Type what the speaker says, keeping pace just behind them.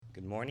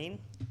Good morning.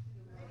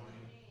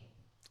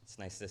 It's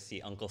nice to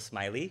see Uncle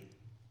Smiley.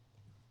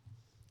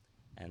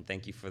 And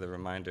thank you for the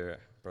reminder,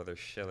 Brother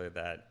Schiller,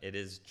 that it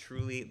is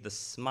truly the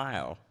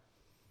smile,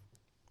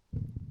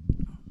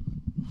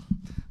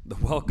 the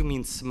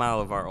welcoming smile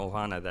of our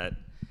Ohana that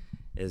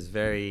is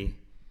very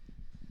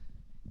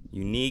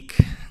unique,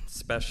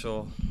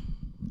 special,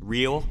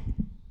 real,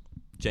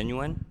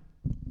 genuine.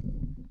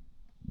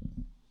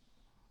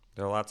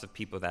 There are lots of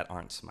people that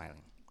aren't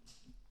smiling.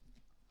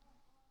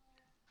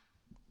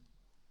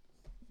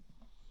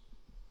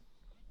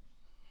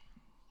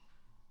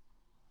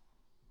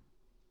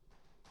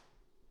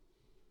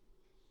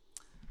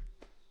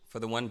 For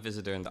the one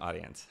visitor in the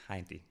audience, hi,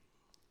 Auntie.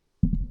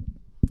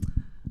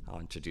 I'll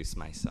introduce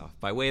myself.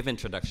 By way of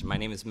introduction, my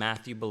name is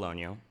Matthew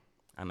Bologno.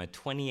 I'm a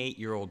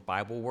 28-year-old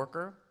Bible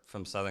worker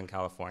from Southern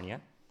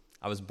California.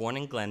 I was born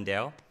in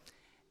Glendale,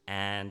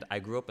 and I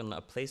grew up in a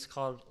place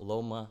called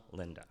Loma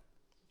Linda.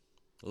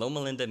 Loma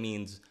Linda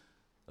means,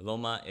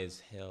 Loma is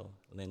hill,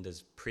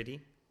 Linda's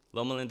pretty.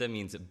 Loma Linda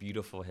means a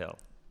beautiful hill.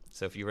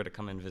 So if you were to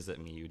come and visit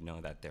me, you'd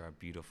know that there are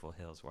beautiful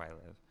hills where I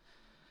live.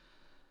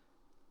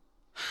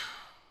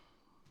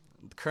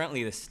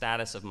 Currently, the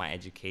status of my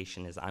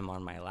education is I'm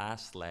on my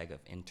last leg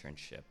of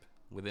internship.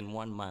 Within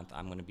 1 month,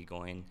 I'm going to be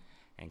going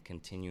and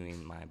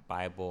continuing my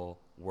Bible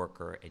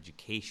worker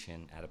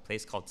education at a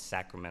place called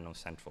Sacramento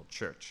Central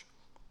Church.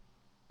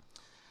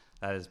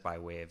 That is by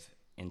way of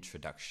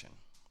introduction.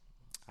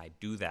 I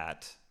do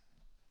that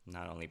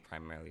not only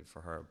primarily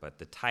for her, but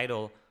the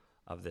title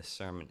of this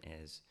sermon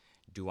is,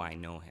 Do I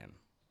Know Him?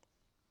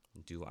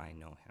 Do I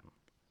Know Him?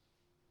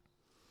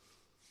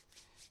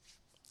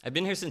 I've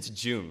been here since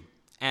June.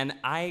 And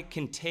I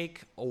can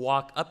take a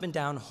walk up and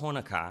down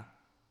Honokaa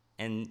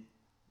and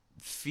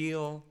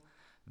feel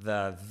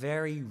the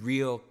very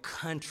real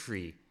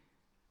country,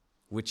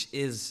 which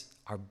is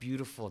our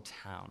beautiful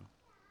town.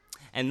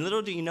 And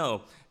little do you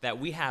know that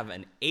we have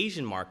an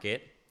Asian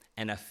market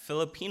and a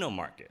Filipino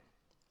market,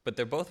 but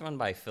they're both run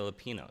by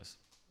Filipinos.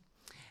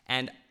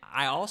 And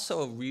I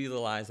also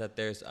realize that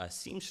there's a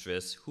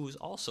seamstress who's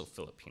also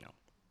Filipino.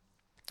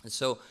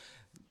 So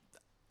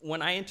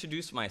when I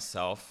introduce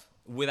myself,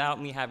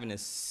 without me having to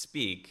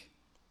speak,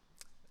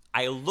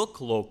 I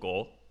look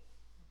local,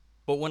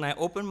 but when I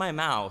open my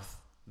mouth,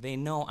 they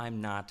know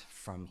I'm not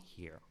from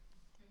here.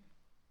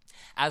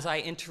 As I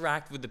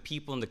interact with the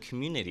people in the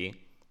community,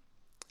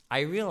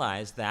 I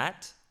realize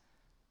that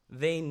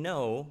they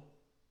know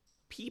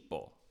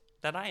people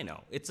that I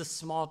know. It's a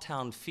small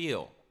town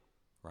feel,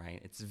 right?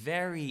 It's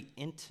very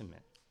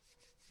intimate.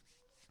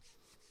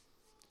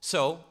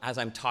 So, as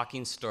I'm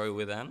talking story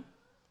with them,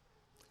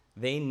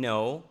 they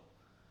know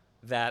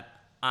that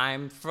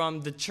I'm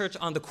from the church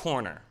on the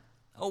corner.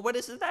 Oh, what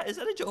is that? Is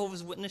that a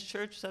Jehovah's Witness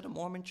church? Is that a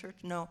Mormon church?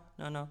 No.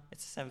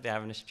 It's a Seventh-day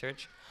Adventist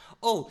church.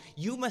 Oh,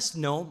 you must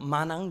know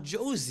Manang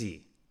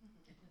Josie.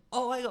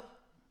 Oh, I go,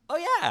 oh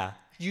yeah.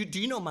 Do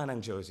you know Manang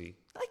Josie?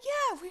 Like,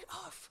 yeah,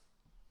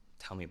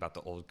 tell me about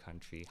the old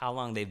country, how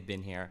long they've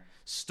been here,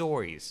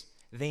 stories.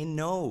 They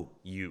know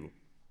you.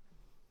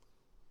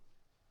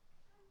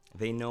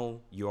 They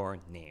know your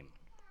name.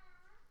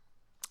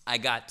 I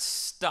got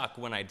stuck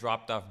when I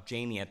dropped off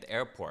Janie at the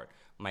airport.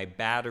 My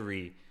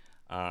battery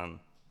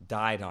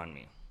died on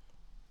me.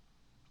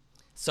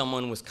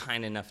 Someone was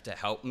kind enough to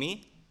help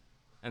me,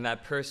 and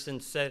that person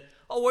said,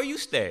 "Oh, where you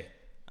stay?"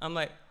 I'm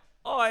like,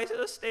 "Oh, I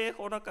just stay in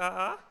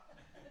Honokaa."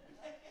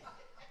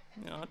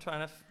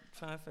 Trying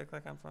to fake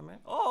like I'm from it.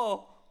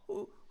 Oh,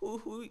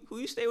 who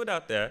you stay with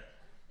out there?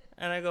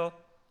 And I go,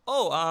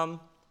 "Oh,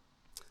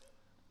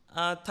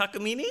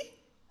 Takamini?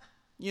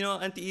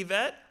 Auntie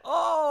Yvette?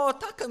 Oh,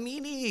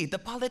 Takamini, the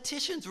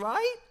politicians,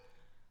 right?"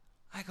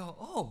 I go,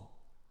 "Oh,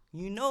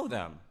 you know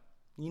them.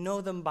 You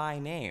know them by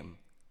name.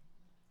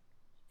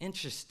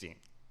 Interesting."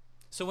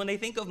 So when they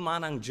think of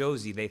Manang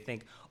Josie, they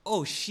think,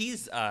 oh,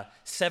 she's a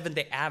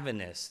Seventh-day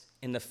Adventist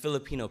in the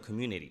Filipino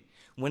community.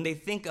 When they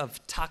think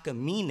of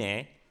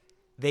Takamine,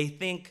 they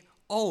think,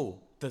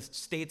 oh, the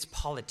state's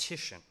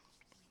politician.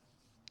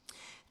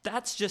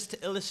 That's just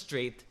to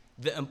illustrate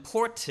the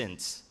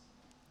importance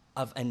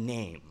of a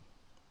name.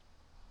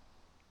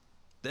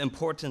 The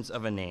importance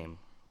of a name.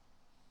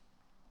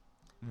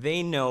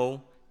 They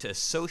know to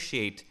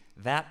associate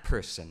that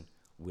person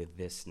with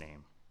this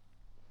name.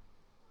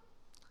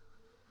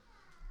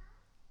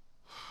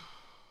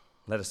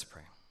 Let us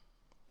pray.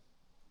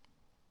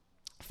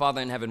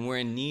 Father in heaven, we're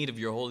in need of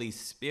your Holy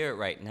Spirit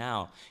right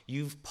now.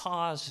 You've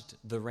paused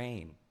the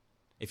rain.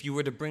 If you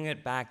were to bring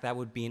it back, that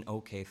would be an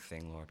okay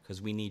thing, Lord,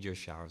 because we need your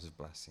showers of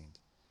blessings.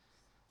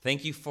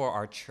 Thank you for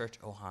our church,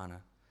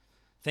 Ohana.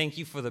 Thank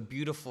you for the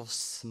beautiful,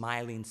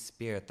 smiling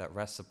spirit that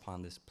rests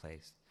upon this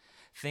place.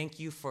 Thank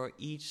you for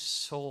each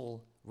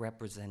soul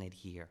represented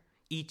here,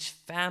 each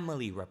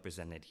family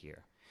represented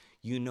here.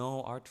 You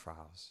know our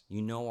trials,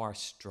 you know our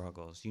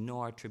struggles, you know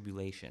our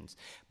tribulations,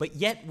 but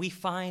yet we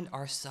find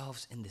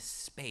ourselves in this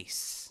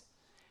space,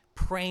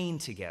 praying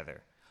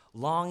together,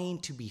 longing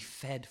to be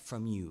fed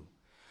from you.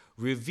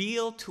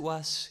 Reveal to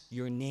us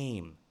your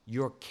name,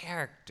 your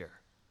character.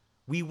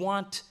 We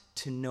want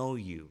to know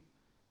you.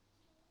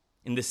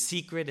 In the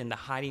secret, in the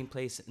hiding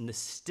place, in the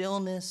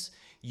stillness,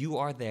 you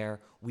are there.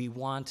 We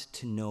want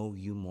to know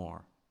you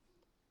more.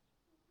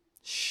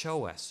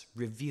 Show us,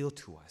 reveal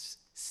to us,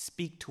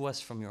 speak to us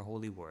from your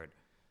holy word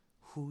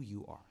who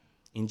you are.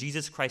 In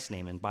Jesus Christ's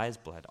name and by his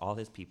blood, all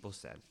his people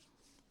said.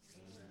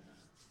 Amen.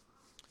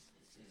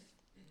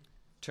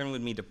 Turn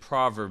with me to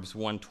Proverbs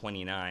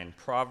 129.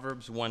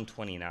 Proverbs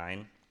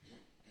 129.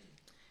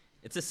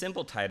 It's a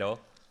simple title.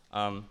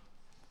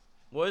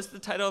 What does the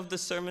title of the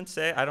sermon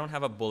say? I don't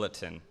have a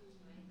bulletin.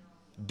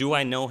 Do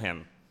I know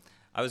him?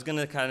 I was going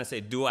to kind of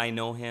say, do I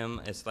know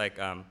him? It's like,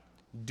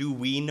 do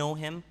we know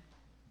him?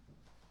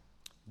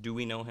 Do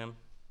we know him?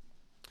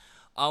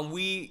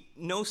 We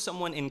know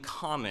someone in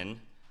common.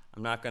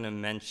 I'm not going to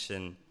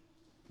mention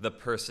the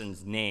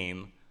person's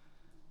name,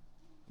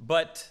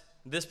 but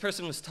this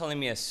person was telling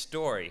me a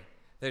story.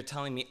 They're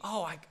telling me,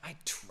 I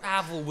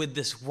travel with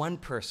this one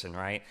person,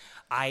 right?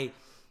 I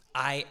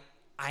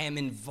am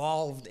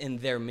involved in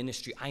their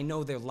ministry. I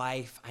know their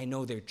life. I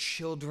know their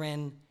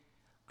children.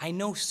 I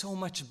know so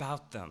much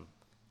about them.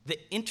 The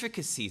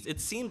intricacies,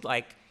 it seemed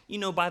like,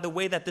 by the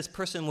way that this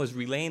person was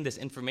relaying this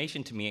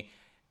information to me,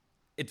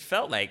 it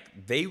felt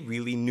like they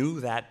really knew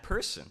that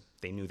person.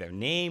 They knew their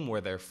name, where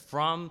they're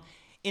from,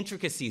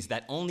 intricacies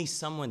that only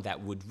someone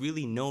that would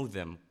really know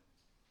them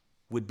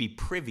would be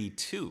privy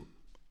to.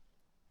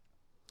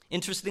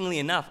 Interestingly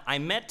enough, I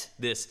met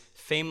this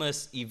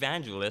famous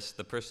evangelist,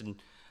 the person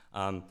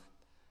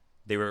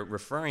they were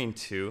referring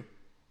to,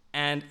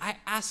 and I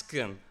asked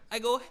him, I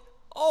go,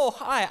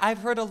 hi, I've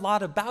heard a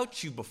lot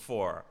about you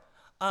before.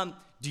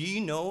 Do you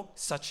know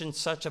such and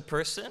such a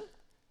person?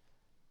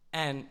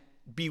 And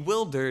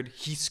bewildered,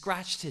 he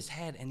scratched his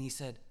head and he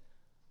said,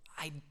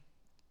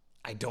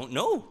 I don't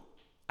know.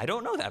 I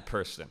don't know that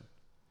person.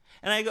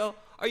 And I go,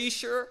 are you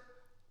sure?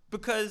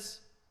 Because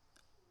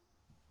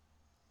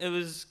it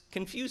was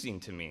confusing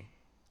to me.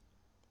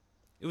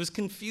 It was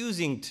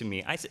confusing to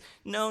me. I said,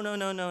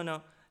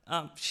 no.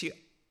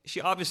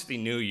 She obviously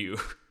knew you.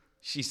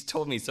 She's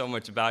told me so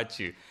much about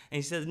you. And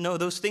he said, no,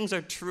 those things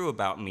are true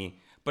about me,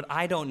 but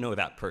I don't know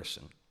that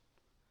person.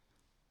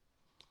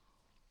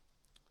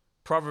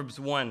 Proverbs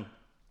 1,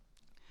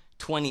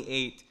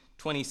 28,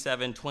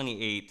 27,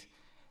 28,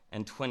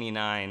 and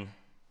 29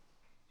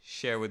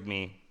 share with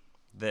me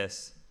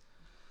this.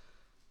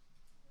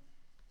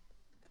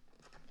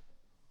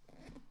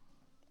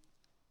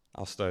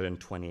 I'll start in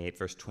 28,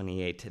 verse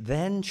 28.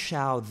 Then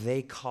shall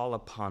they call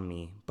upon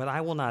me, but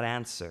I will not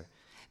answer.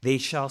 They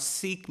shall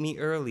seek me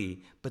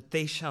early, but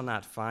they shall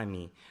not find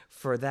me,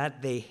 for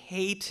that they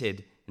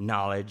hated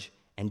knowledge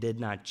and did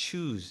not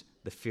choose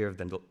the fear of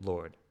the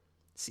Lord.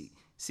 See,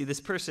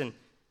 this person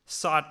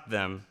sought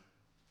them,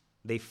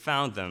 they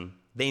found them,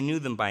 they knew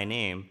them by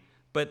name,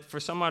 but for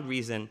some odd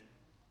reason,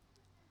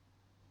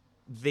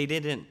 they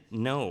didn't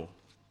know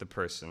the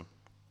person.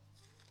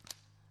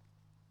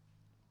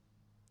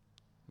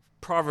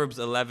 Proverbs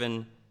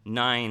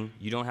 11:9,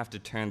 you don't have to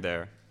turn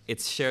there. It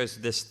shares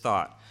this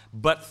thought.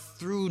 But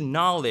through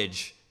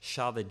knowledge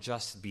shall the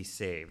just be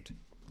saved.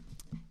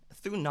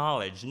 Through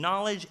knowledge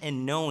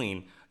and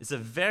knowing is a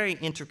very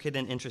intricate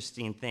and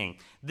interesting thing.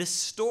 This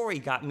story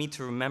got me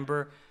to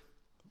remember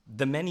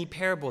the many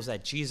parables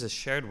that Jesus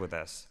shared with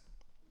us.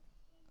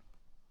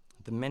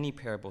 The many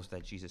parables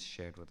that Jesus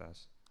shared with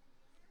us.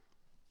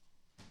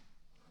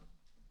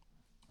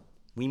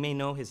 We may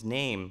know his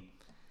name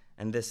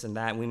and this and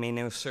that. We may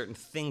know certain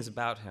things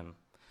about him.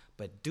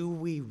 But do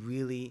we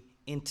really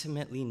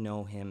intimately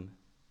know him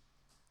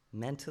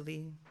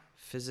mentally,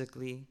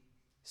 physically,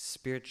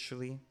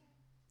 spiritually?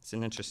 It's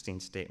an interesting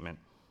statement.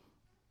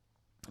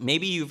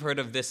 Maybe you've heard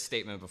of this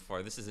statement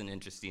before. This is an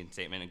interesting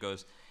statement. It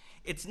goes,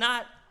 it's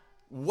not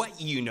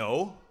what you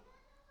know,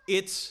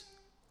 it's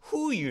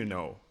who you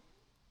know.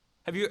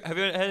 Have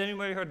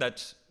anybody heard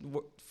that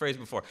phrase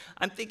before?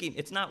 I'm thinking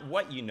it's not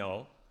what you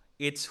know,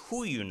 it's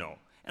who you know.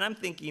 And I'm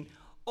thinking,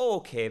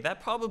 okay,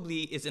 that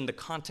probably is in the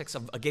context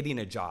of getting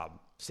a job.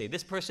 Say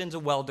this person's a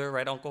welder,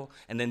 right, uncle?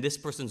 And then this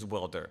person's a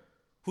welder.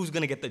 Who's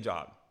going to get the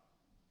job?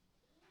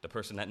 The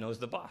person that knows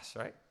the boss,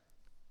 right?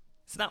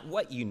 It's not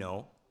what you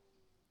know,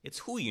 it's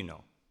who you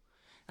know.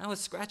 And I was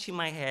scratching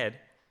my head.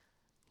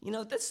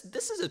 This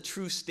is a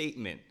true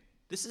statement.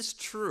 This is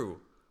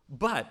true.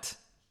 But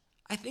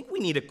I think we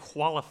need to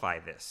qualify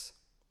this.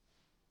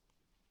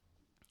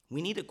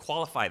 We need to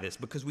qualify this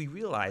because we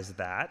realize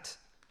that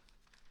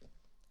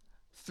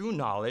through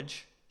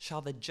knowledge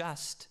shall the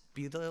just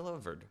be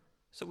delivered.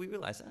 So we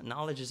realize that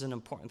knowledge is an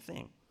important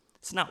thing.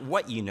 It's not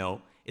what you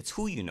know, it's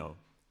who you know,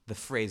 the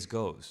phrase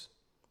goes.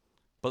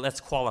 But let's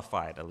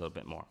qualify it a little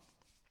bit more.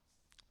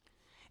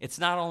 It's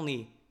not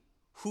only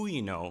who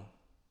you know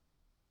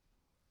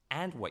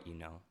and what you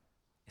know,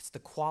 it's the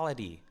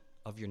quality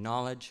of your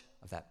knowledge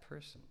of that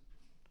person.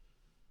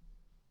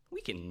 We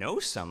can know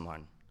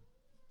someone,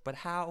 but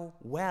how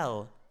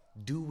well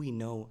do we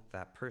know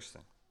that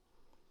person?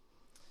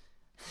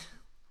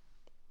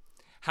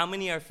 How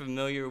many are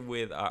familiar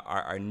with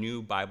our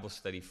new Bible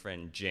study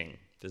friend, Jing?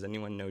 Does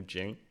anyone know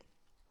Jing?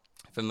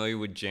 Familiar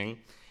with Jing?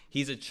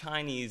 He's a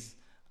Chinese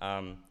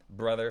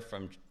brother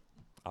from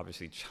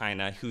obviously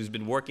China, who's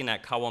been working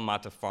at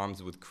Kawamata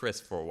Farms with Chris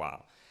for a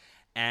while.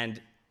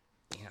 And,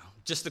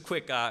 just a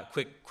quick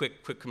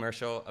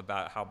commercial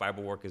about how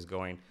Bible work is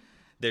going.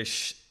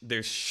 There's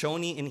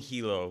Shoni in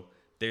Hilo.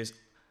 There's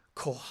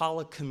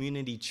Kohala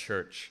Community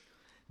Church.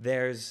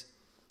 There's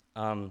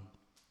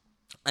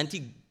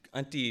Auntie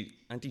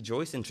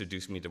Joyce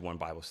introduced me to One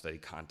Bible Study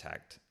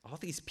Contact. All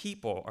these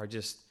people are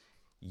just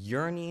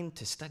yearning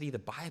to study the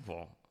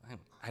Bible.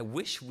 I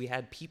wish we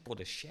had people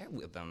to share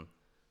with them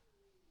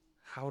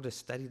how to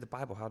study the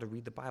Bible, how to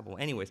read the Bible.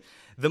 Anyways,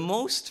 the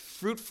most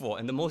fruitful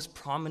and the most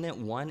prominent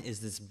one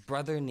is this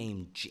brother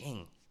named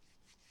Jing.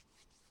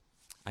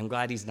 I'm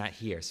glad he's not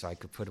here so I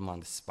could put him on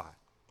the spot.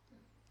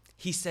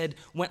 He said,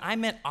 when I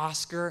met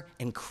Oscar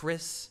and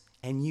Chris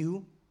and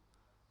you,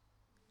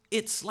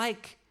 it's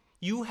like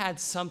you had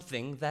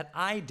something that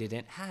I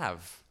didn't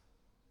have.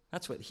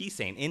 That's what he's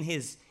saying in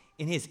his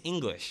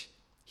English.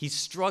 He's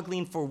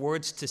struggling for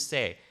words to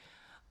say.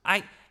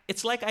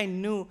 It's like I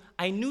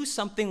knew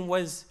something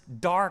was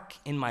dark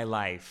in my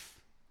life.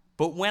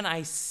 But when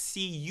I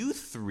see you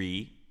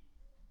three,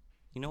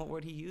 you know what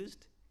word he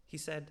used? He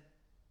said,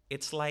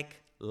 it's like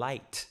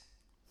light.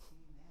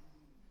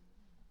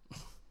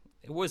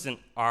 It wasn't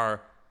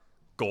our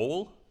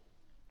goal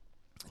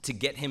to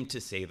get him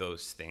to say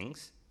those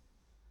things.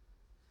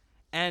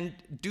 And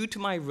due to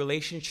my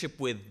relationship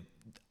with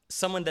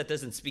someone that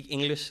doesn't speak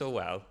English so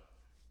well,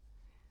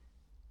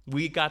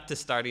 we got to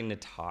starting to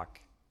talk.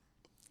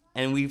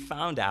 And we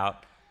found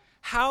out,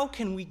 how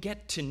can we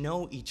get to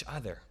know each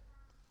other?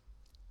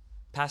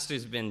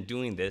 Pastor's been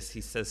doing this.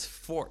 He says,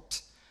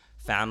 FORT,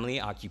 family,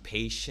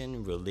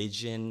 occupation,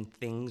 religion,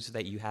 things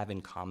that you have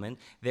in common.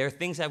 There are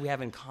things that we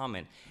have in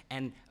common.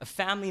 And a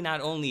family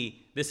not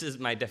only, this is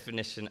my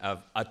definition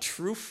of a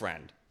true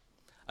friend.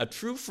 A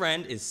true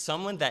friend is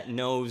someone that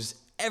knows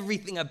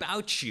everything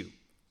about you.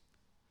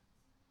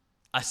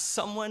 A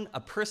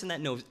person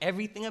that knows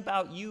everything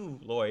about you,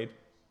 Lloyd,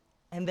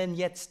 and then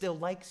yet still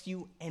likes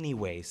you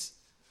anyways.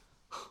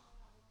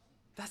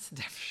 That's the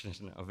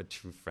definition of a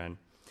true friend.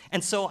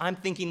 And so I'm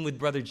thinking with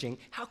Brother Jing,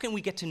 how can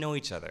we get to know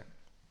each other?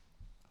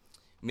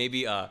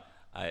 Maybe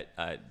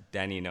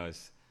Danny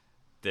knows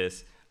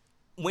this.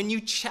 When you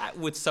chat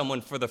with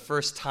someone for the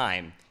first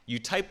time, you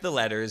type the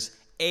letters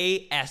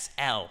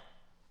ASL.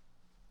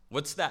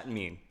 What's that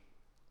mean?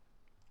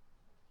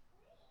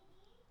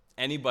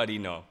 Anybody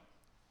know?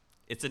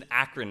 It's an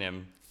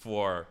acronym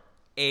for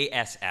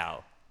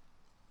ASL.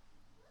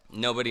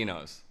 Nobody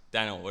knows.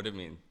 Daniel, what do it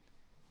mean?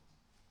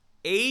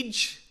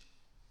 Age,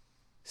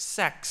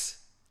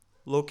 sex,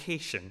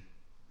 location.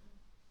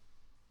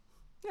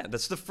 Yeah,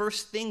 that's the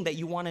first thing that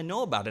you want to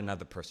know about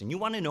another person. You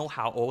want to know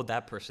how old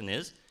that person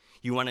is.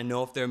 You want to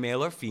know if they're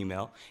male or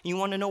female. And you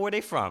want to know where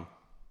they're from.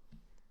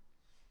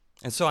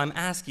 And so I'm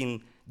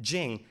asking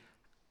Jing,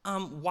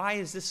 why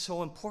is this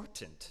so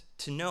important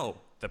to know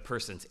the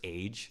person's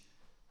age,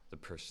 the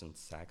person's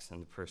sex,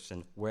 and the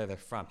person where they're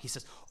from? He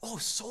says,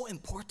 so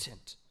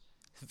important.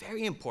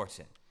 Very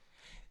important.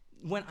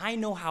 When I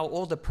know how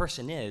old a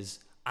person is,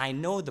 I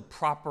know the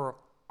proper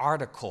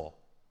article.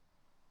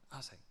 I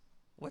was like,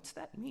 what's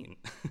that mean?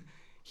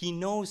 He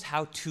knows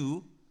how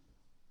to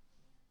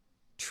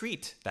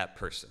treat that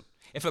person.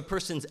 If a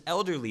person's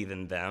elderly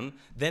than them,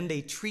 then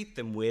they treat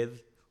them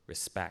with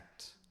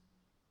respect.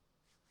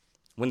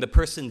 When the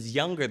person's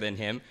younger than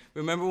him,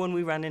 remember when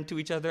we ran into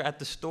each other at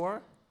the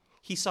store?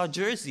 He saw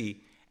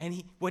Jersey,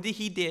 and what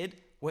he did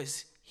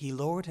was he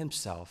lowered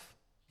himself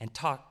and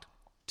talked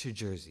to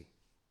Jersey.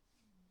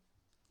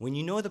 When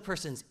you know the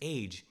person's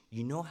age,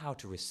 you know how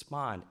to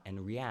respond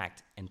and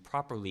react and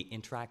properly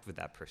interact with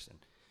that person.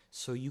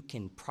 So you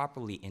can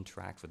properly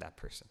interact with that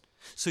person.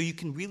 So you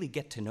can really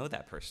get to know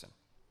that person.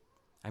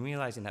 I'm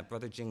realizing that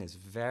Brother Jing is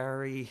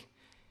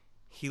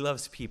he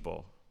loves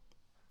people.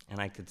 And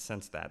I could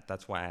sense that.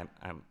 That's why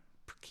I'm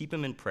keep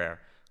him in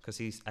prayer,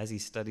 because as he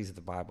studies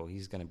the Bible,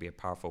 he's going to be a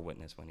powerful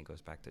witness when he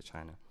goes back to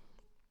China.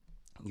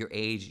 Your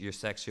age, your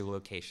sex, your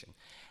location.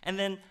 And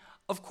then,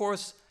 of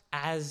course,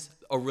 as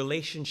a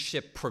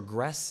relationship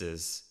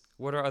progresses,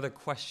 what are other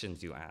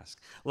questions you ask?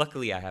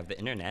 Luckily, I have the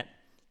internet.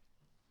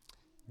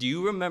 Do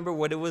you remember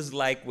what it was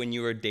like when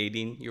you were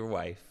dating your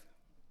wife?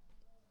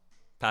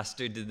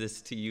 Pastor did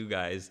this to you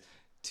guys,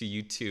 to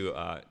you too,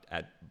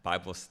 at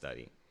Bible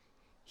study.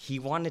 He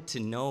wanted to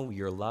know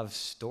your love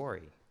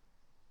story.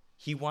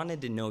 He wanted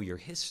to know your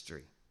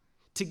history.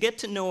 To get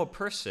to know a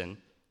person,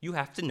 you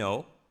have to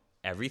know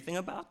everything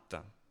about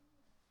them.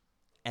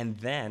 And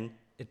then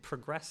it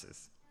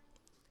progresses.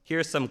 Here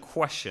are some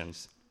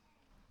questions.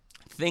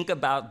 Think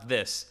about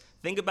this.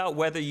 Think about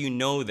whether you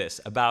know this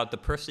about the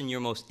person you're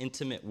most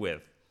intimate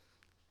with.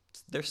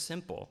 They're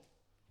simple,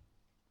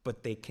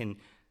 but they can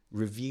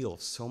reveal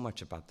so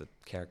much about the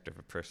character of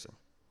a person.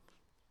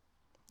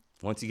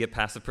 Once you get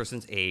past the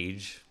person's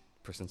age,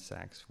 person's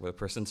sex, where the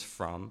person's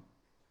from,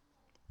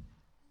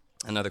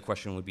 another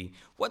question would be,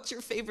 what's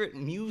your favorite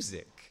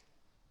music?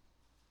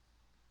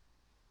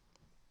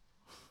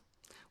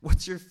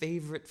 What's your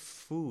favorite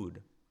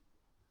food?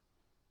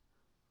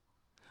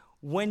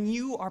 When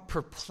you are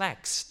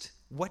perplexed,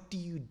 what do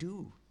you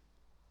do?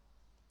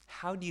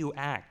 How do you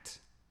act?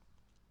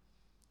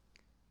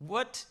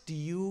 What do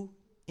you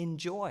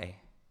enjoy?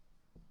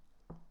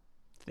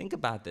 Think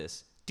about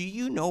this. Do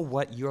you know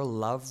what your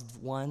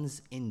loved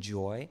ones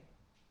enjoy?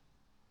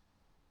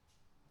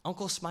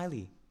 Uncle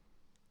Smiley,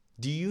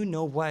 do you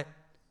know what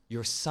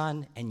your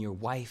son and your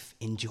wife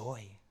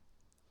enjoy?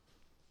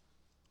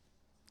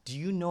 Do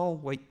you know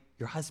what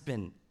your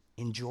husband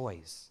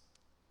enjoys?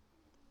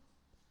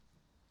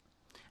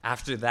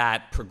 After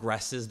that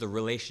progresses, the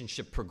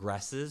relationship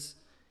progresses,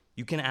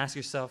 you can ask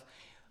yourself,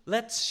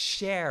 let's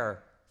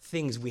share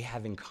things we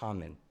have in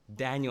common.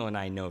 Daniel and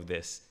I know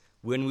this.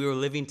 When we were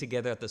living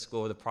together at the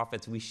School of the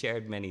Prophets, we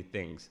shared many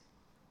things.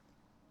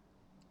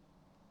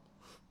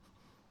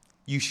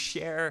 You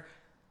share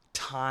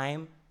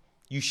time.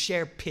 You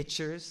share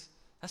pictures.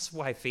 That's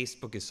why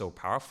Facebook is so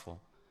powerful.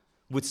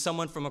 With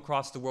someone from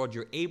across the world,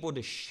 you're able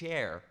to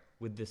share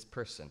with this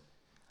person.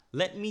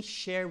 Let me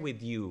share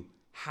with you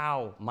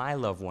how my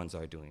loved ones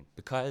are doing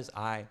because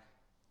I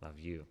love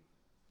you.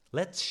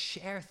 Let's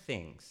share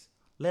things.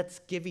 Let's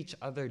give each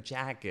other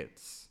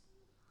jackets.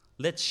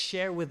 Let's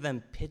share with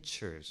them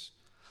pictures.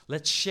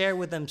 Let's share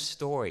with them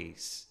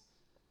stories.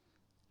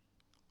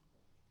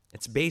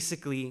 It's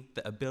basically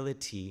the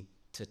ability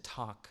to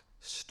talk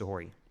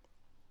story.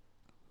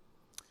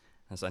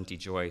 As Auntie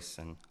Joyce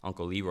and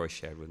Uncle Leroy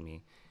shared with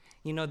me,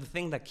 the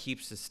thing that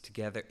keeps us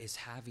together is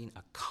having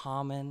a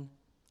common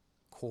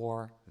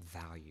core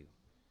value.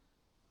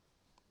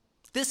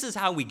 This is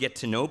how we get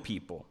to know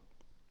people.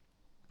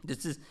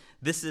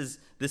 This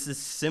is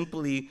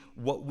simply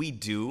what we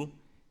do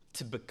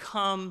to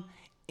become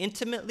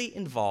intimately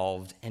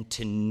involved and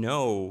to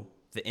know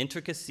the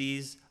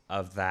intricacies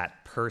of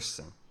that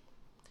person.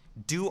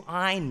 Do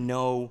I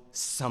know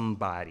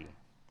somebody?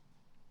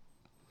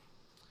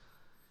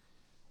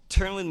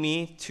 Turn with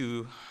me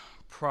to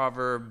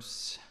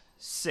Proverbs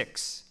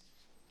 6.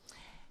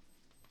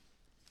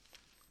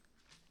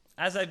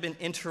 As I've been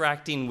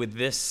interacting with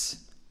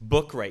this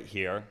book right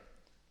here,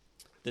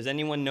 does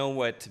anyone know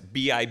what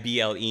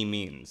Bible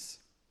means?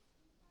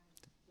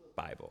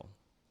 Bible,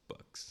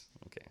 books,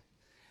 okay.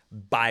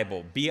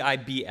 Bible,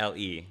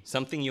 Bible.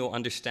 Something you'll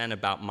understand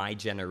about my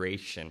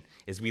generation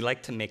is we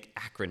like to make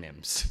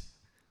acronyms.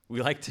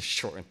 We like to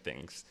shorten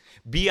things.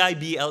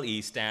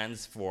 Bible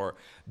stands for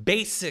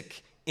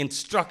Basic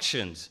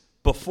Instructions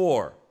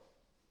Before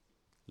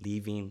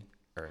Leaving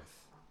Earth.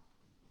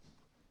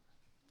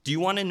 Do you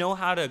want to know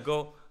how to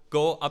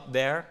go up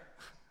there?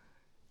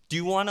 Do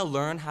you want to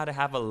learn how to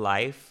have a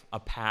life, a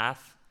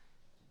path?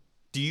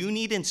 Do you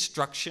need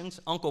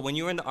instructions? Uncle, when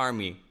you were in the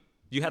army,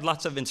 you had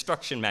lots of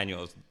instruction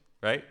manuals,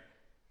 right?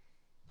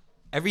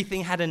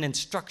 Everything had an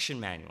instruction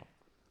manual.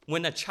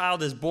 When a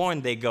child is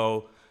born, they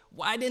go,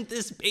 why didn't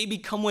this baby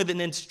come with an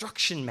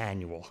instruction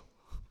manual?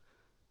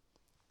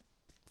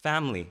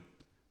 Family,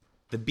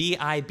 the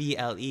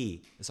Bible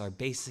is our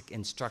basic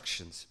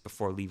instructions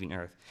before leaving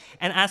Earth.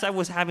 And as I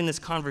was having this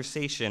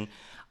conversation,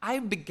 I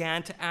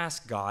began to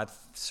ask God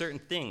certain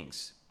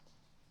things.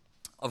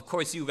 Of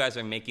course, you guys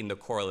are making the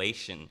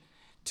correlation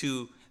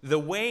to the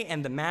way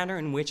and the manner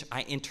in which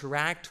I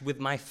interact with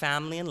my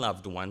family and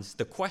loved ones,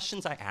 the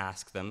questions I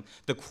ask them,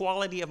 the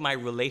quality of my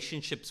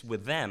relationships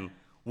with them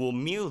will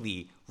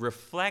merely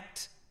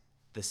reflect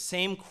the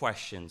same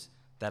questions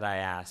that I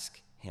ask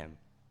Him.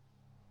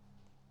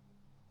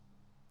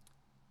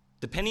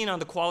 Depending on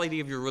the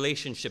quality of your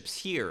relationships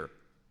here,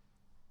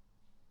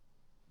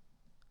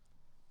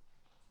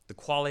 the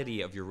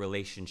quality of your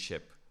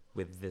relationship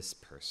with this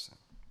person.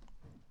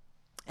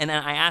 And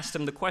then I asked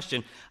him the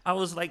question. I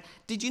was like,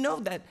 did you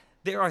know that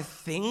there are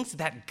things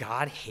that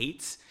God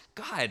hates?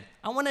 God,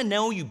 I want to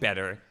know you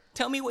better.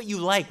 Tell me what you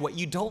like, what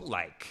you don't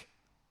like.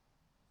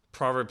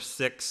 Proverbs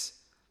 6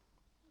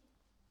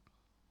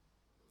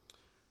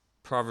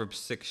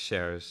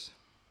 shares,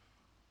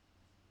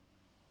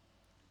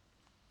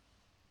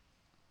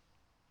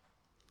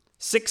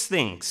 six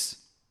things.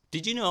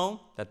 Did you know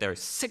that there are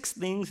 6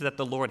 things that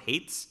the Lord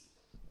hates?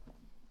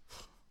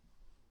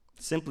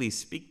 Simply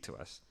speak to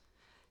us.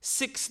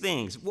 6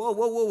 things.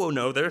 Whoa.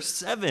 No, there are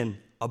 7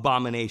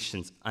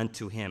 abominations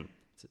unto Him.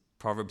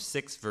 Proverbs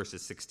 6,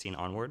 verses 16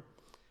 onward.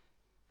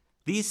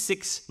 These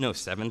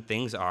 7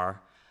 things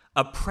are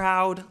a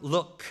proud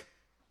look.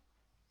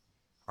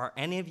 Are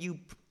any of you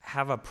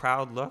have a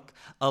proud look?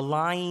 A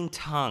lying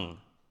tongue,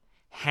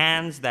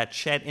 hands that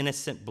shed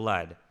innocent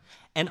blood,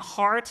 and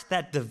heart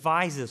that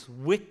devises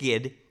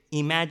wicked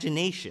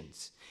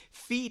imaginations,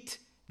 feet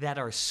that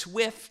are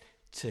swift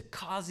to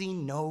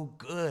causing no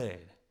good,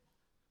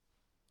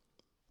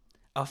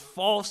 a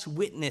false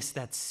witness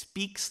that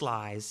speaks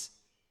lies,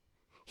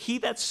 he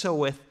that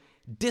soweth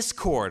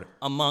discord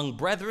among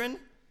brethren.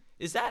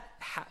 Does that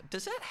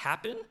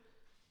happen?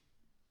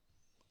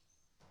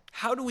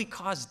 How do we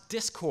cause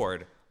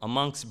discord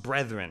amongst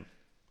brethren?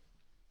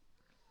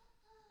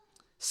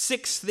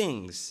 6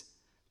 things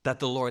that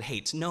the Lord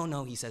hates.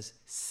 No, he says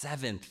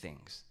 7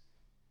 things.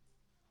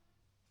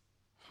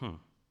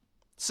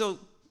 So,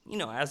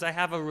 as I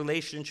have a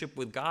relationship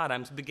with God,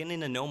 I'm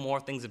beginning to know more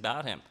things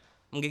about Him.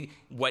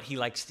 What He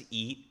likes to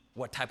eat,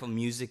 what type of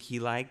music He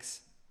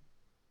likes.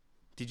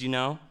 Did you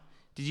know?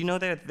 Did you know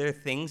that there are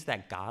things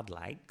that God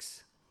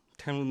likes?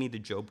 Turn with me to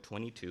Job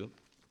 22.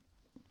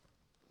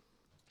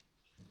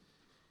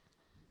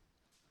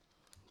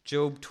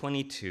 Job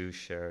 22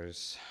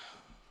 shares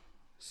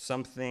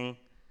something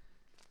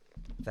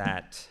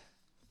that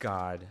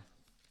God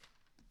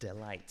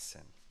delights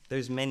in.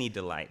 There's many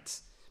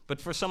delights. But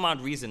for some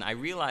odd reason, I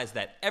realize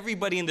that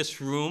everybody in this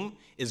room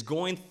is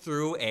going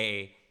through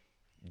a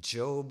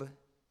Job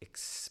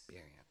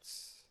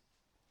experience.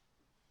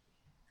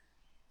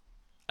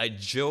 A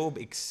Job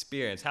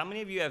experience. How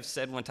many of you have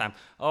said one time,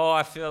 "Oh,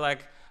 I feel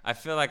like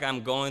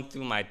I'm going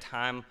through my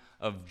time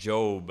of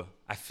Job.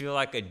 I feel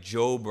like a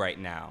Job right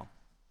now."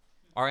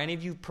 Are any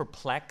of you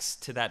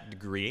perplexed to that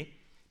degree?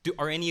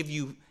 Are any of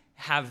you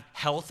have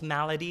health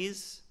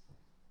maladies?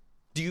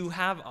 Do you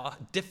have a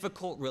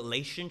difficult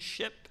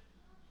relationship?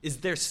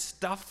 Is there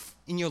stuff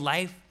in your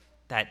life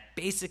that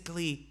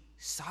basically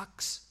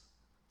sucks?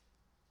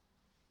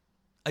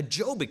 A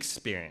Job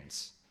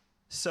experience.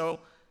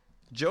 So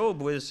Job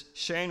was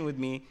sharing with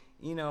me,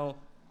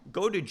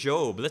 go to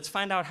Job. Let's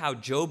find out how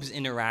Job's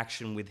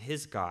interaction with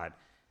his God,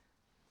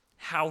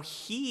 how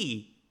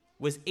he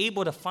was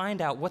able to find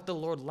out what the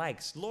Lord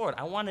likes. Lord,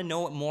 I want to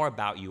know more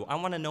about you. I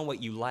want to know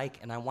what you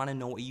like, and I want to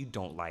know what you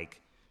don't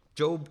like.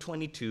 Job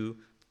 22,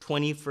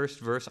 21st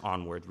verse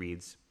onward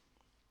reads,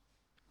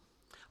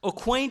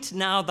 "Acquaint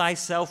now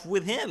thyself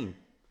with him,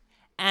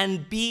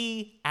 and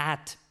be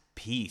at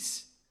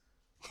peace."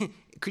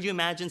 Could you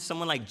imagine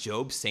someone like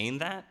Job saying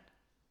that?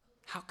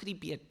 How could he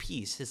be at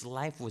peace? His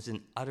life was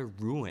in utter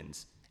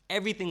ruins.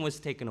 Everything was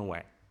taken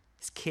away.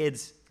 His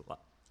kids,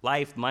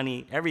 life,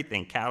 money,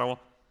 everything, cattle.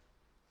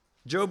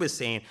 Job is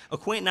saying,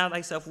 "Acquaint now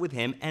thyself with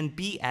him, and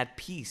be at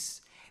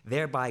peace.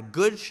 Thereby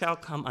good shall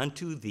come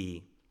unto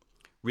thee.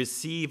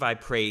 Receive, I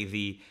pray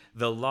thee,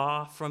 the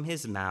law from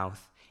his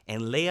mouth,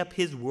 and lay up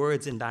his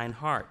words in thine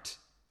heart.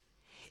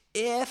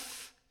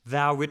 If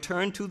thou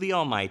return to the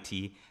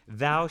Almighty,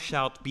 thou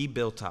shalt be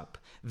built up.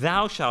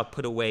 Thou shalt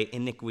put away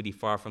iniquity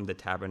far from the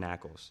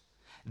tabernacles.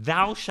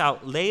 Thou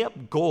shalt lay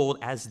up gold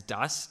as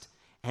dust,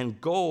 and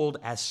gold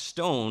as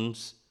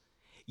stones.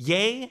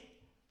 Yea,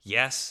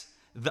 yes,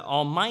 the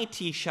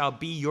Almighty shall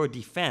be your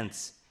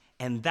defense,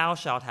 and thou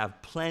shalt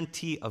have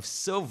plenty of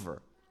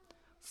silver.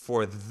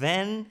 For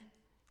then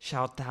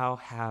shalt thou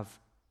have,"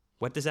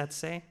 what does that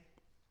say?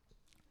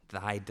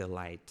 "Thy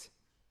delight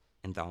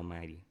in the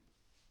Almighty."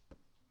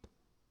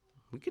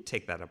 We could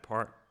take that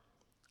apart.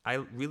 I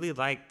really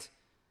liked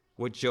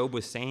what Job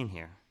was saying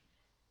here.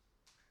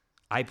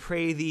 "I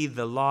pray thee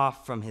the law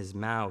from his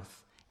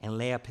mouth, and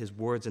lay up his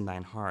words in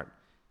thine heart.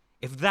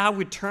 If thou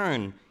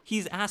return,"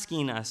 he's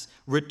asking us,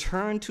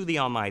 "return to the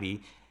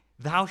Almighty,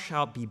 thou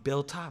shalt be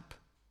built up.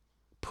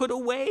 Put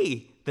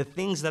away the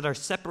things that are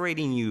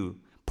separating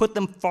you. Put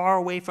them far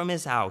away from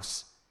his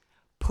house.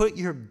 Put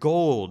your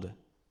gold.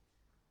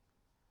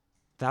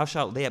 Thou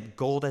shalt lay up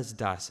gold as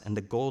dust, and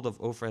the gold of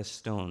Ophir as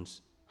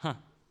stones.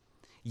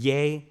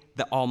 Yea,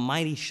 the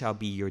Almighty shall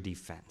be your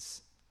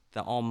defense.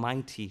 The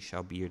Almighty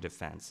shall be your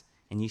defense,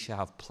 and ye shall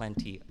have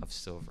plenty of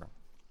silver."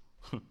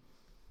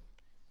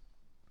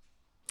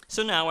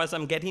 So now, as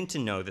I'm getting to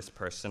know this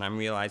person, I'm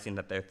realizing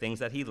that there are things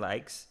that he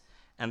likes,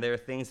 and there are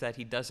things that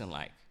he doesn't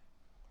like.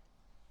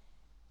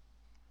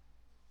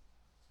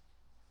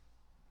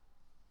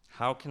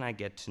 How can I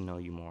get to know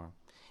you more?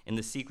 In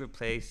the secret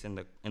place, in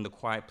the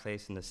quiet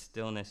place, in the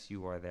stillness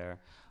you are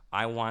there,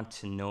 I want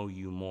to know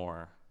you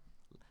more.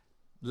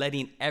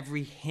 Letting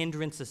every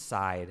hindrance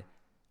aside,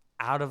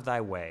 out of thy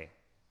way,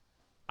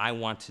 I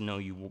want to know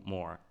you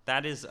more.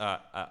 That is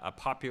a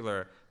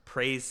popular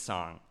praise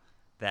song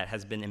that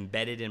has been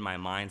embedded in my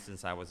mind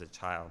since I was a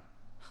child.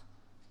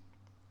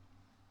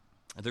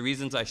 The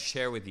reasons I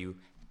share with you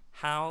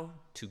how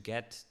to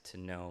get to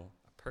know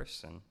a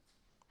person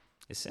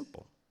is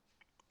simple.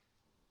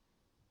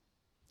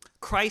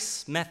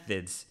 Christ's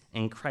methods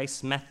and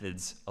Christ's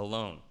methods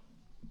alone.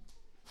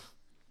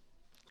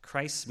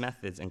 Christ's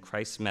methods and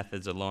Christ's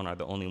methods alone are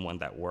the only one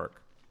that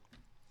work.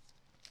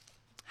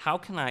 How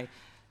can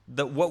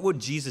what would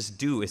Jesus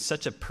do is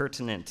such a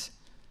pertinent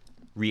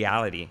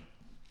reality.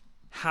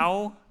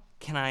 How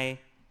can I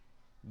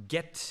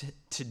get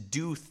to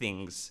do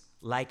things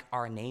like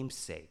our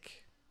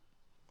namesake?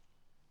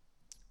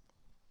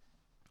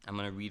 I'm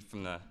going to read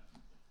from the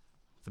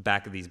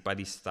back of these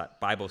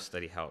Bible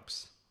study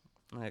helps.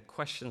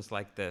 Questions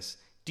like this.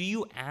 Do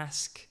you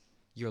ask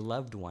your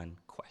loved one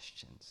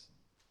questions?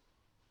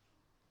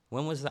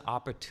 When was the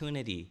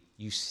opportunity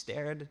you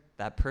stared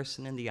that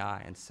person in the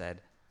eye and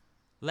said,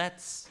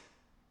 "Let's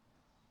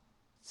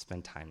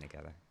spend time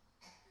together.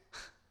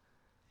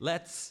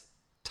 Let's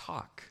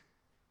talk."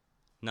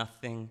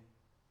 Nothing,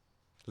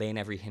 laying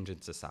every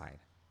hindrance aside.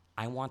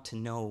 I want to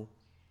know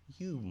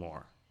you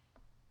more.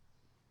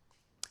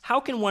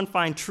 How can one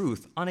find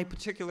truth on a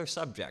particular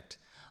subject?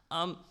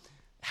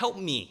 Help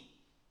me.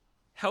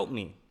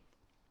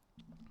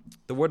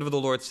 The word of the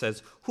Lord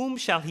says, "Whom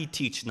shall he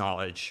teach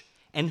knowledge?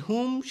 And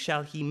whom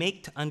shall he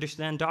make to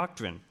understand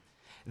doctrine?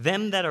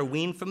 Them that are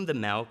weaned from the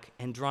milk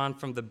and drawn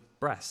from the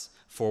breast.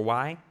 For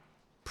why?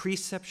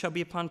 Precept shall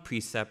be upon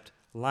precept,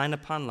 line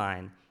upon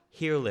line,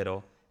 here a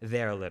little,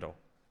 there a little.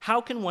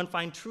 How can one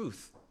find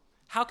truth?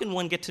 How can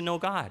one get to know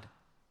God?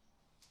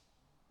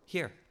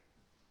 Here.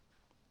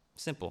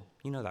 Simple.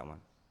 You know that one.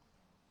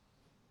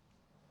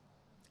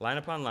 Line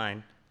upon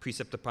line,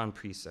 precept upon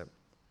precept.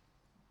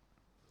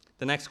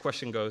 The next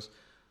question goes,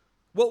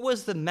 what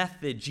was the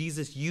method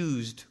Jesus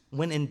used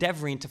when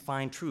endeavoring to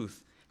find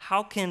truth?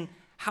 How can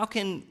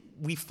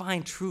we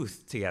find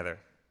truth together?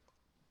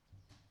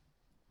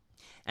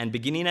 And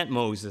beginning at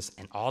Moses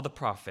and all the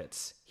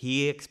prophets,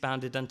 he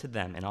expounded unto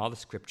them in all the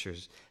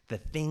scriptures the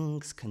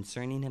things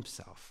concerning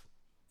himself.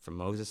 From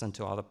Moses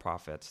unto all the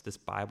prophets, this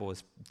Bible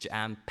is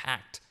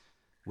jam-packed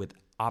with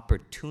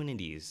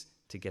opportunities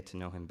to get to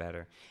know him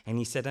better. And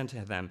he said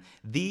unto them,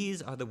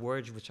 these are the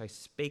words which I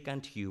spake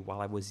unto you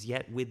while I was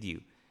yet with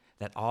you,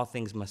 that all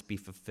things must be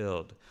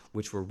fulfilled,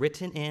 which were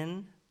written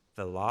in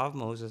the law of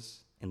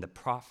Moses, in the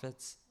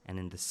prophets, and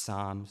in the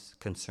Psalms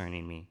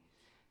concerning me.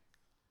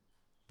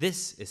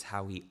 This is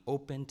how he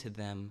opened to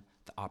them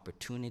the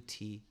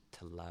opportunity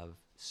to love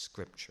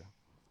Scripture.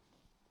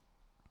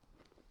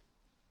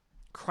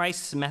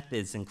 Christ's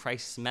methods and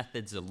Christ's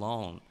methods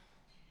alone,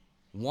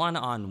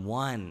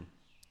 one-on-one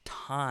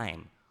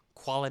time,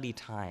 quality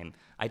time.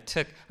 I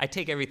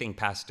take everything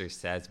Pastor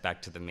says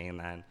back to the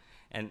mainland,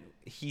 and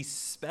he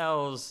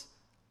spells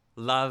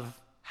love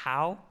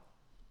how?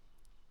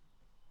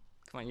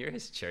 Come on, you're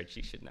his church,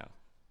 you should know.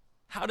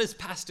 How does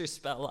Pastor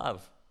spell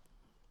love?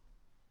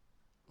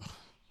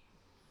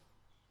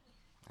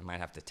 I might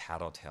have to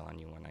tattletale on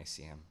you when I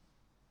see him.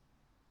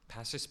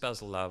 Pastor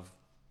spells love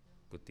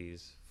with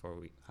these 4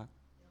 weeks, huh?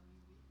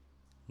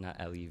 Not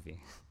L-U-V.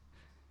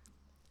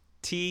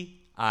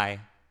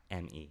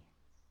 T-I-M-E.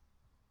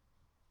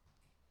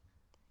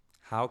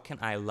 How can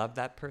I love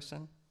that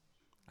person?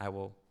 I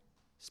will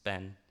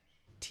spend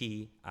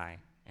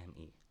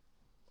T-I-M-E,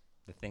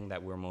 the thing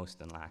that we're most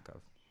in lack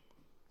of.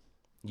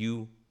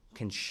 You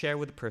can share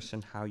with a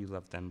person how you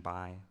love them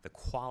by the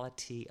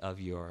quality of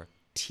your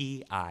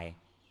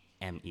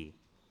T-I-M-E.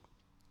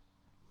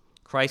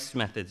 Christ's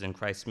methods and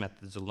Christ's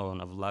methods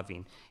alone of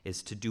loving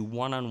is to do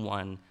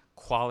one-on-one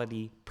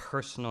quality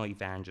personal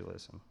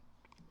evangelism.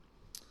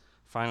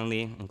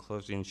 Finally, in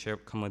closing,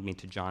 come with me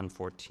to John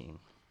 14.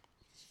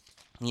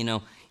 You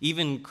know,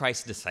 even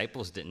Christ's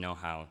disciples didn't know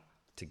how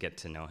to get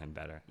to know him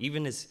better.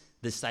 Even his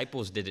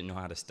disciples didn't know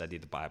how to study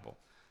the Bible.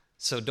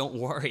 So don't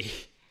worry.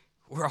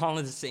 We're all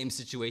in the same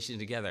situation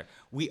together.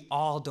 We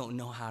all don't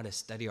know how to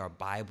study our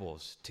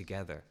Bibles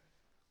together.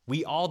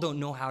 We all don't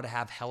know how to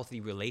have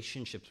healthy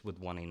relationships with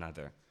one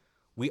another.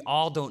 We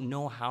all don't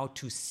know how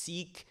to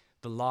seek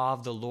the law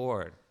of the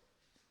Lord.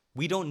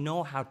 We don't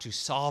know how to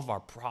solve our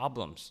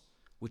problems,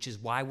 which is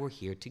why we're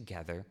here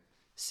together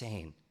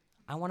saying,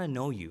 I want to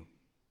know you.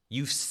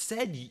 You've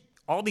said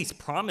all these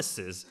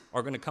promises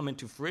are going to come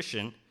into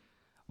fruition,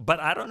 but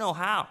I don't know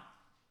how.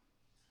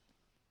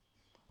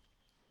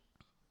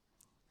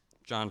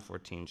 John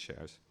 14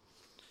 shares.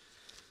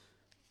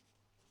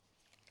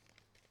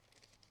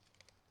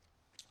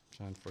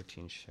 John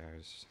 14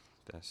 shares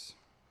this.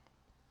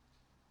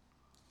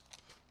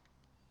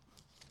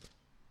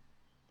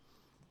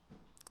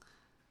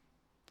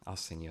 I'll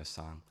sing you a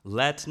song.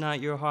 Let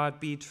not your heart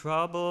be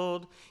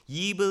troubled.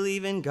 Ye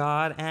believe in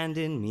God and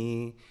in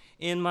me.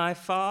 In my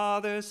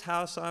Father's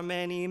house are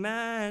many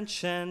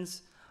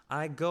mansions.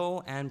 I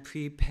go and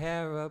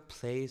prepare a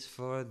place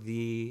for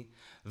thee.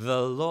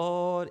 The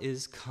Lord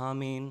is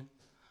coming.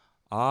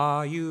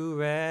 Are you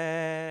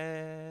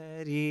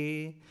ready?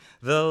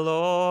 The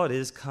Lord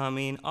is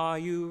coming. Are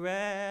you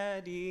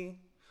ready?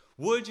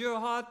 Would your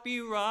heart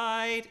be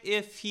right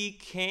if he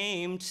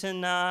came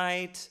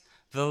tonight?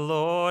 The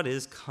Lord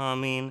is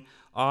coming.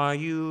 Are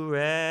you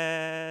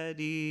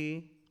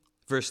ready?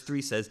 Verse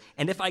 3 says,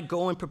 and if I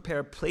go and prepare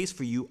a place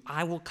for you,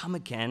 I will come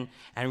again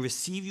and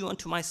receive you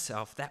unto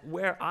myself, that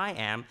where I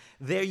am,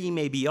 there ye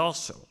may be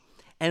also.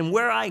 And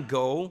where I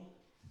go,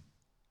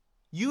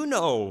 you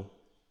know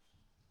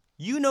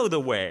the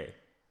way.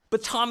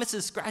 But Thomas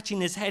is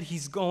scratching his head.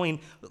 He's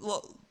going,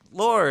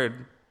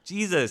 Lord,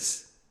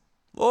 Jesus,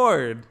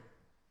 Lord,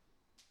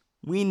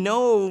 we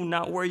know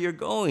not where you're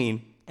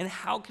going. And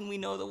how can we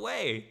know the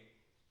way?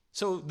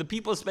 So the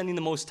people spending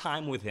the most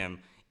time with him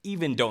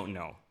even don't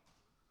know.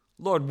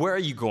 Lord, where are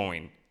you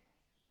going?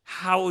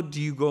 How do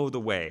you go the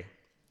way?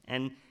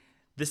 And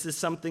this is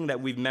something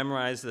that we've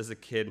memorized as a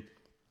kid,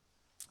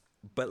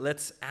 but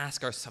let's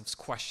ask ourselves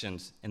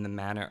questions in the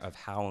manner of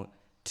how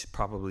to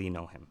probably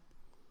know him.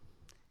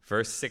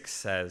 Verse 6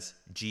 says,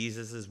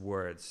 Jesus'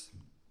 words.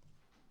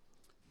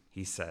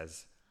 He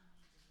says,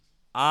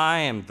 I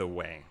am the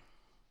way,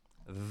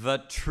 the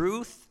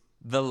truth,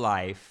 the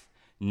life.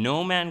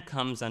 No man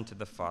comes unto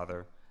the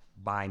Father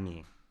by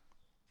me.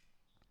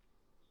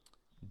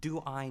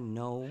 Do I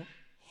know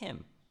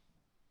him?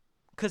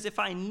 Because if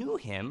I knew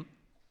him,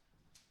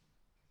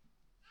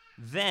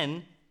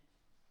 then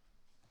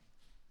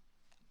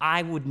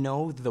I would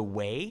know the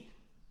way.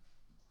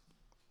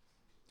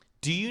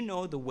 Do you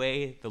know the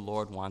way the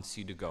Lord wants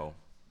you to go?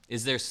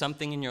 Is there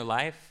something in your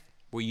life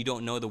where you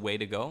don't know the way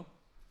to go?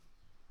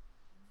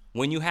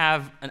 When you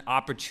have an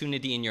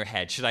opportunity in your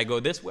head, should I go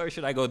this way or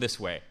should I go this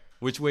way?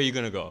 Which way are you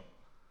going to go?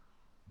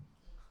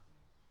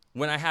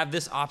 When I have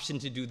this option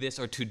to do this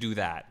or to do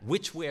that,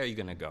 which way are you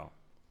going to go?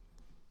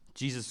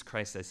 Jesus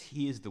Christ says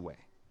he is the way.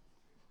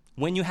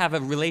 When you have a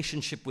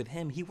relationship with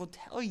him, he will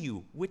tell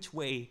you which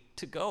way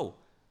to go.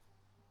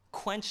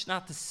 Quench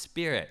not the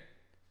spirit.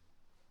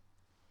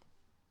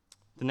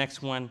 The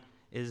next one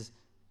is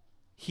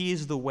he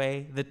is the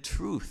way, the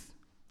truth.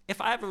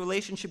 If I have a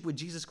relationship with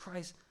Jesus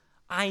Christ,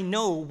 I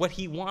know what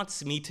he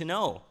wants me to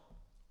know.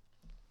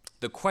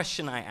 The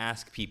question I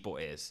ask people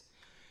is,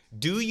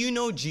 do you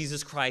know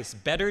Jesus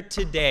Christ better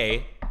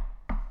today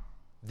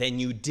than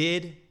you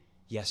did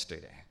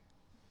yesterday?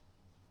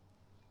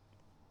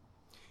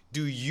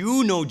 Do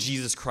you know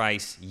Jesus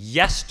Christ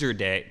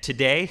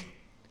today,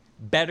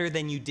 better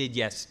than you did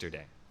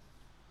yesterday?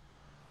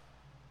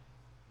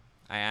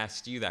 I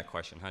asked you that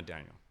question, huh,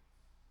 Daniel?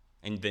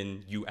 And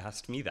then you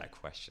asked me that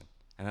question.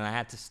 And then I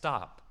had to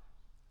stop.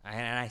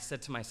 And I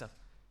said to myself,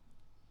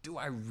 do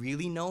I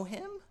really know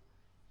him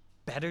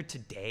better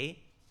today?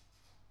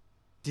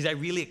 Did I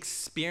really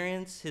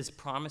experience his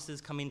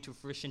promises coming to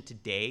fruition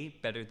today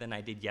better than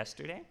I did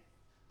yesterday?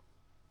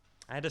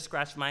 I had to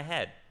scratch my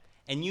head.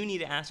 And you need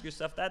to ask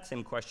yourself that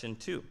same question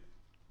too.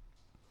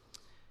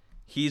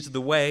 He's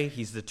the way,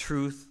 he's the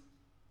truth,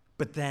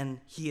 but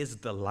then he is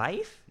the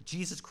life.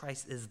 Jesus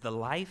Christ is the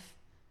life.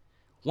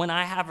 When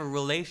I have a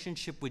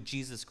relationship with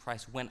Jesus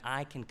Christ, when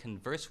I can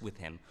converse with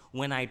him,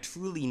 when I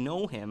truly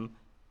know him,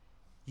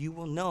 you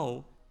will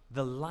know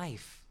the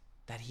life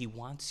that he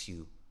wants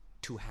you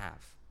to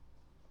have.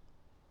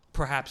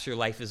 Perhaps your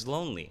life is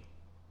lonely.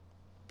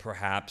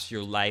 Perhaps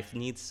your life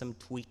needs some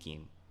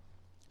tweaking.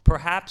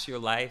 Perhaps your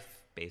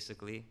life,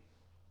 basically,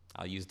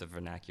 I'll use the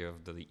vernacular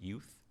of the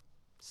youth,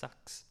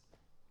 sucks.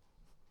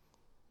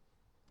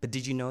 But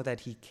did you know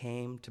that he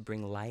came to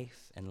bring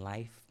life and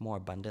life more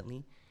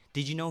abundantly?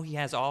 Did you know he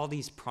has all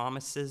these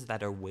promises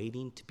that are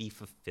waiting to be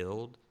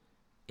fulfilled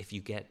if you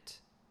get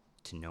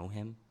to know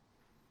him?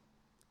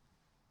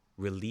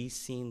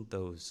 Releasing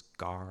those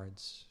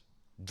guards,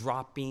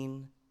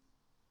 dropping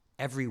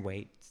every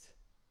weight.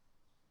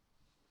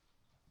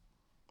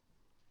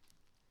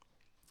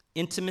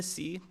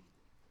 Intimacy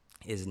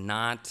is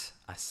not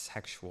a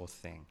sexual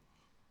thing.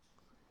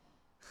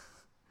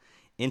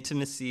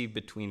 Intimacy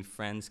between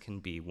friends can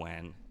be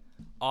when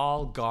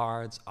all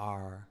guards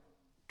are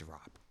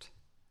dropped.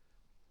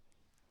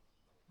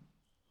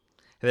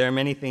 There are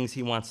many things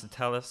he wants to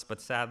tell us,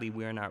 but sadly,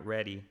 we're not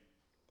ready.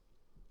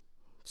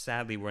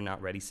 Sadly, we're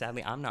not ready.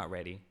 Sadly, I'm not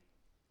ready.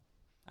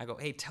 I go,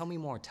 hey, tell me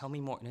more, tell me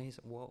more. No, he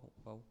said, whoa.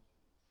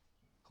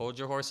 Hold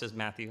your horses,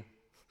 Matthew.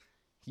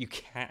 You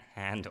can't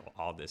handle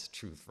all this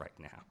truth right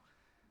now.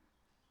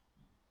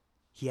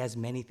 He has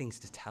many things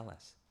to tell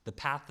us. The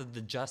path of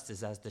the just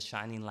is as the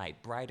shining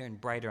light, brighter and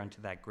brighter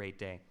unto that great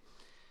day.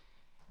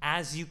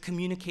 As you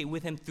communicate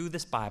with him through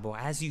this Bible,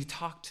 as you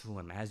talk to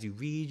him, as you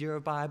read your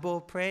Bible,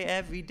 pray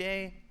every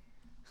day,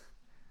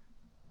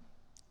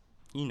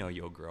 you know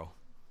you'll grow.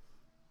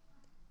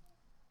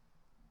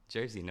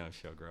 Jersey knows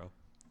she'll grow.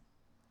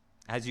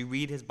 As you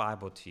read his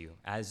Bible to you,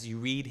 as you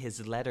read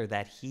his letter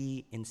that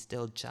he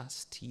instilled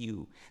just to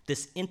you,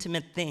 this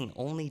intimate thing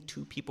only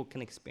two people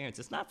can experience.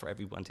 It's not for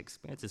everyone to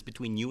experience. It's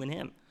between you and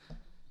him.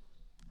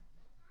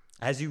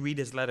 As you read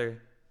his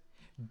letter,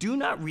 do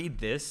not read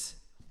this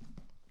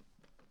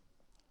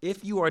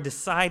if you are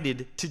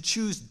decided to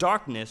choose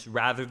darkness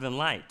rather than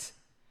light,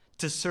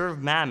 to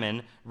serve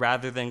mammon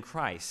rather than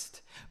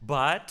Christ.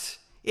 But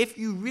if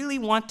you really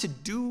want to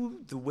do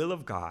the will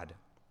of God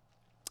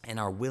and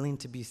are willing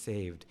to be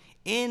saved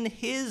in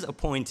his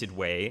appointed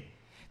way,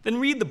 then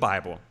read the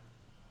Bible.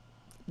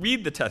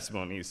 Read the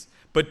testimonies,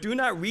 but do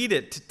not read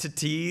it to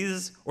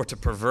tease or to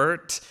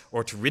pervert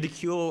or to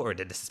ridicule or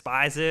to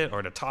despise it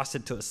or to toss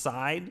it to a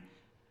side.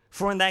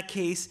 For in that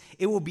case,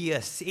 it will be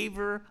a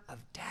savor of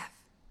death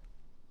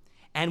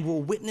and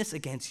will witness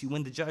against you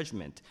in the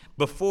judgment.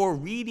 Before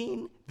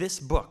reading this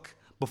book,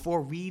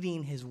 before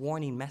reading his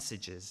warning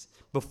messages,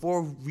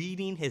 before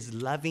reading his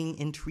loving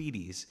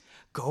entreaties,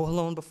 go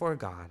alone before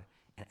God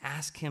and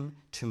ask him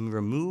to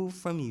remove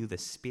from you the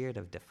spirit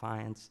of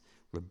defiance,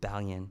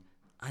 rebellion,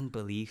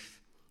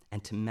 unbelief,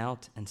 and to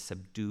melt and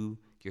subdue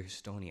your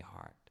stony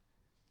heart.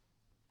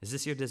 Is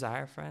this your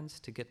desire, friends,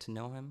 to get to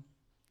know him?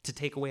 To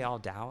take away all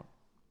doubt?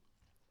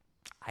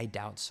 I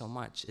doubt so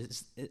much.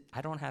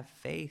 I don't have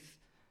faith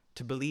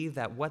to believe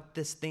that what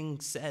this thing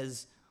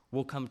says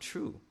will come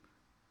true.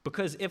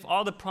 Because if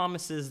all the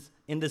promises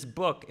in this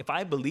book, if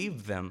I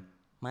believed them,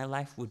 my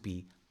life would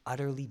be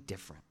utterly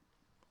different.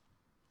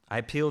 I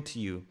appeal to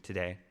you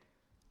today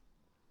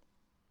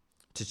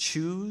to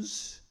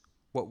choose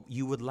what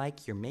you would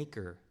like your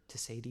maker to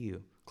say to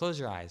you. Close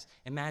your eyes.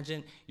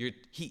 Imagine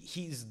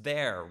he's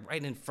there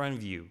right in front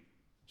of you.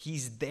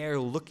 He's there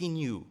looking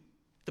you.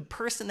 The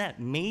person that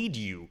made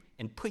you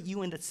and put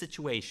you in that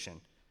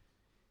situation.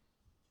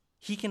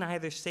 He can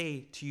either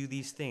say to you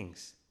these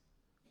things.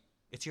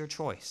 It's your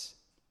choice.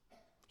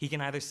 He can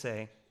either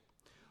say,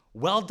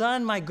 well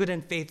done, my good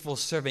and faithful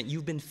servant.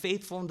 You've been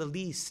faithful in the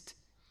least,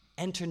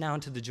 enter now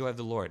into the joy of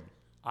the Lord.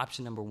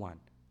 Option number one.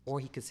 Or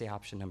he could say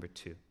option number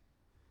two.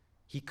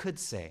 He could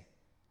say,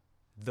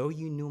 though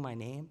you knew my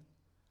name,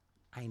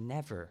 I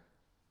never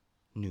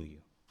knew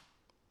you.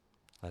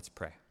 Let's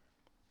pray.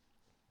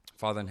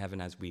 Father in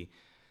heaven, as we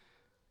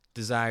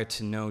desire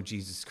to know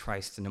Jesus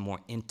Christ in a more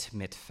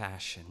intimate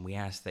fashion, we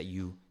ask that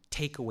you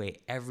take away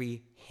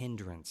every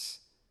hindrance.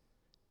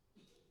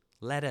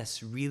 Let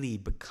us really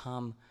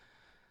become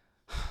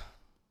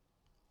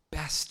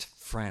best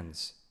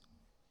friends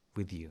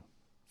with you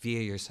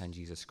via your Son,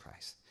 Jesus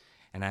Christ.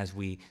 And as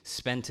we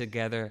spend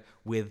together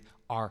with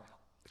our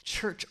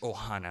church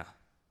ohana,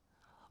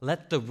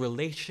 let the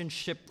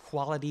relationship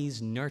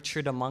qualities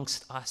nurtured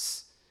amongst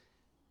us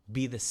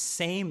be the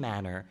same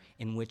manner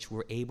in which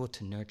we're able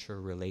to nurture a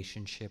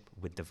relationship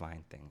with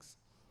divine things.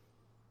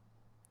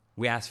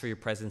 We ask for your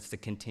presence to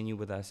continue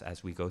with us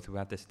as we go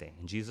throughout this day.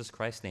 In Jesus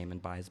Christ's name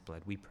and by his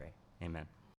blood we pray. Amen.